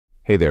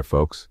Hey there,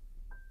 folks.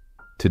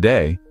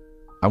 Today,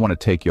 I want to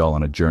take y'all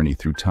on a journey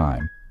through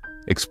time,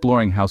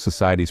 exploring how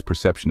society's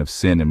perception of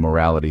sin and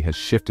morality has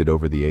shifted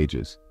over the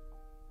ages.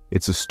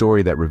 It's a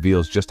story that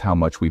reveals just how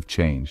much we've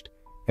changed,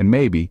 and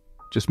maybe,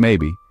 just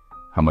maybe,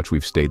 how much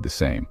we've stayed the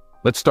same.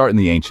 Let's start in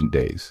the ancient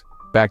days.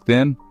 Back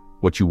then,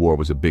 what you wore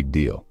was a big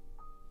deal.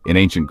 In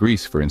ancient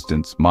Greece, for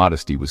instance,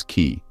 modesty was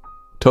key.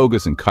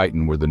 Togas and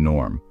chiton were the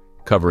norm,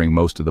 covering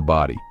most of the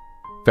body.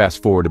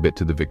 Fast forward a bit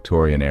to the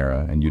Victorian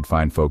era, and you'd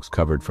find folks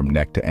covered from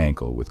neck to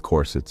ankle with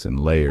corsets and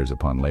layers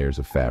upon layers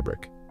of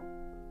fabric.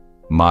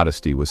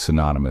 Modesty was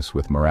synonymous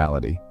with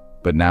morality,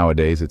 but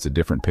nowadays it's a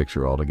different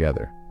picture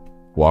altogether.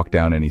 Walk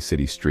down any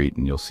city street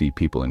and you'll see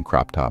people in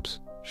crop tops,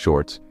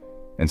 shorts,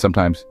 and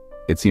sometimes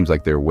it seems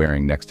like they're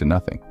wearing next to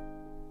nothing.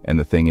 And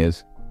the thing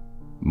is,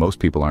 most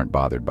people aren't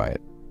bothered by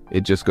it.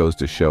 It just goes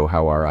to show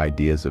how our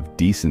ideas of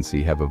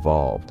decency have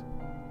evolved.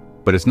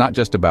 But it's not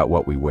just about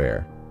what we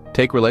wear.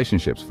 Take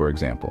relationships, for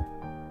example.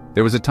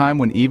 There was a time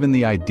when even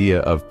the idea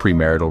of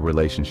premarital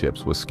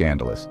relationships was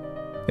scandalous.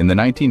 In the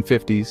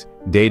 1950s,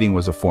 dating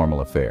was a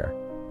formal affair,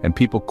 and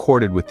people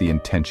courted with the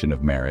intention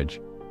of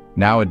marriage.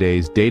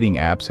 Nowadays, dating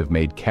apps have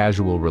made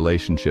casual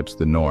relationships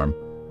the norm,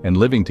 and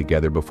living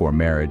together before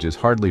marriage is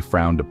hardly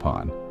frowned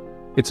upon.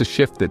 It's a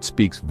shift that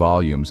speaks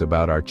volumes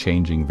about our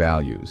changing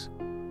values.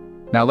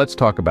 Now let's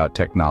talk about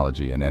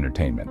technology and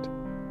entertainment.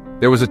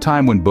 There was a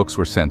time when books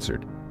were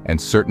censored, and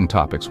certain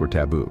topics were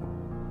taboo.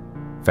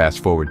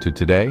 Fast forward to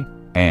today,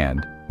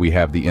 and we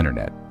have the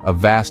internet, a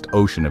vast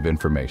ocean of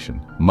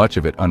information, much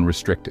of it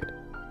unrestricted.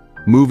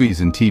 Movies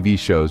and TV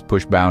shows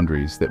push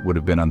boundaries that would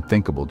have been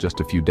unthinkable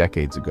just a few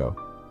decades ago.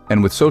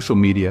 And with social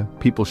media,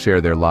 people share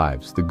their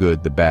lives, the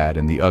good, the bad,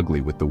 and the ugly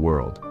with the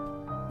world.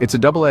 It's a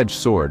double-edged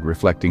sword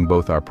reflecting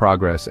both our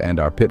progress and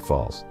our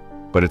pitfalls.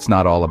 But it's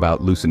not all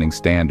about loosening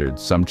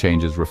standards. Some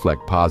changes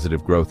reflect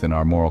positive growth in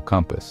our moral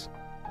compass.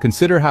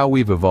 Consider how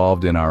we've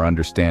evolved in our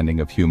understanding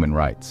of human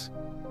rights.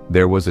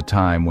 There was a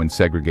time when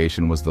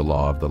segregation was the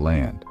law of the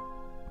land.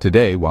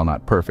 Today, while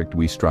not perfect,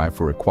 we strive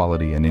for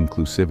equality and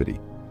inclusivity.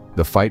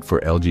 The fight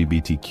for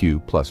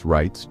LGBTQ+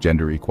 rights,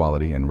 gender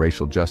equality, and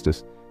racial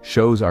justice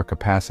shows our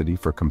capacity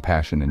for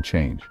compassion and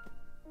change.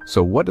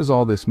 So what does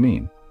all this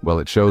mean? Well,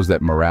 it shows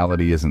that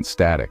morality isn't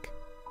static.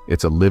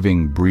 It's a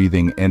living,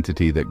 breathing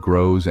entity that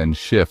grows and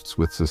shifts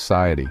with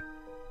society.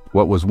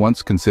 What was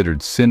once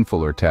considered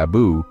sinful or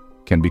taboo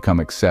can become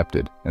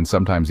accepted and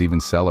sometimes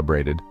even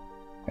celebrated.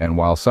 And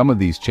while some of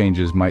these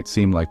changes might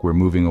seem like we're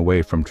moving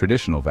away from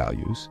traditional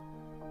values,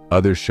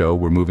 others show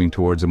we're moving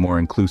towards a more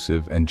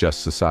inclusive and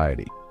just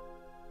society.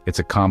 It's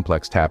a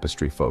complex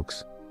tapestry,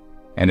 folks,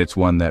 and it's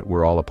one that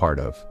we're all a part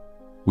of,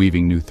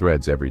 weaving new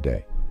threads every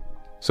day.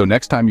 So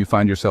next time you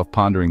find yourself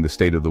pondering the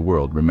state of the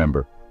world,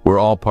 remember, we're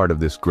all part of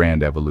this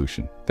grand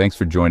evolution. Thanks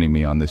for joining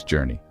me on this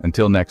journey.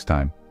 Until next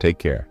time, take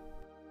care.